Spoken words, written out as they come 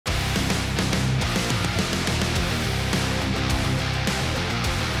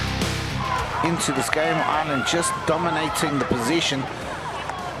into this game. Ireland just dominating the possession,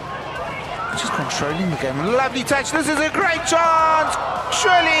 just controlling the game. Lovely touch. This is a great chance.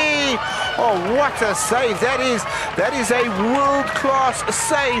 Surely. Oh, what a save. That is a world-class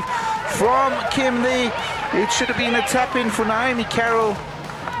save from Kim Lee. It should have been a tap-in for Naomi Carroll.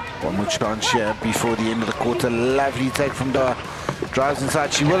 One more chance here before the end of the quarter. Lovely take from Dar. Drives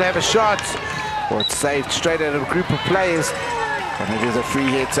inside. She will have a shot. Well, it's saved straight out of a group of players. And it is a free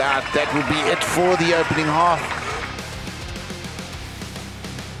hit out. That will be it for the opening half.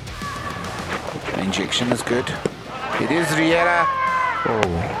 The injection is good. It is Riera.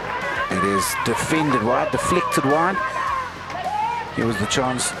 Oh. It is defended wide, deflected wide. Here was the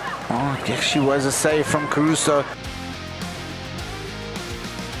chance. Oh, actually was a save from Caruso.